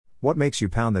What makes you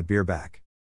pound that beer back?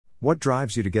 What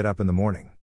drives you to get up in the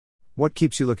morning? What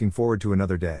keeps you looking forward to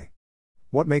another day?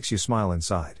 What makes you smile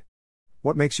inside?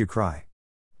 What makes you cry?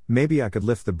 Maybe I could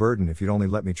lift the burden if you'd only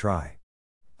let me try.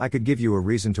 I could give you a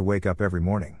reason to wake up every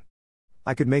morning.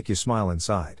 I could make you smile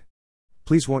inside.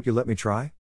 Please won't you let me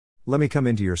try? Let me come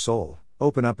into your soul,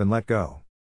 open up and let go.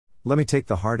 Let me take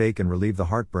the heartache and relieve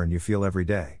the heartburn you feel every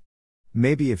day.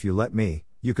 Maybe if you let me,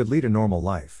 you could lead a normal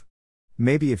life.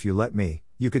 Maybe if you let me,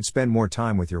 you could spend more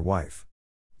time with your wife.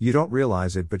 You don't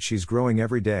realize it, but she's growing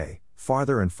every day,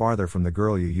 farther and farther from the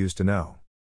girl you used to know.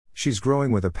 She's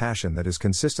growing with a passion that is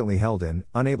consistently held in,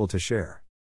 unable to share.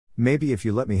 Maybe if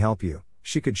you let me help you,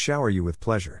 she could shower you with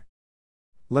pleasure.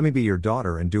 Let me be your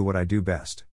daughter and do what I do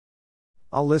best.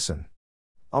 I'll listen.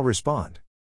 I'll respond.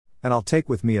 And I'll take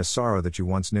with me a sorrow that you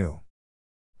once knew.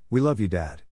 We love you,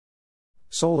 Dad.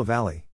 Soul of Ali.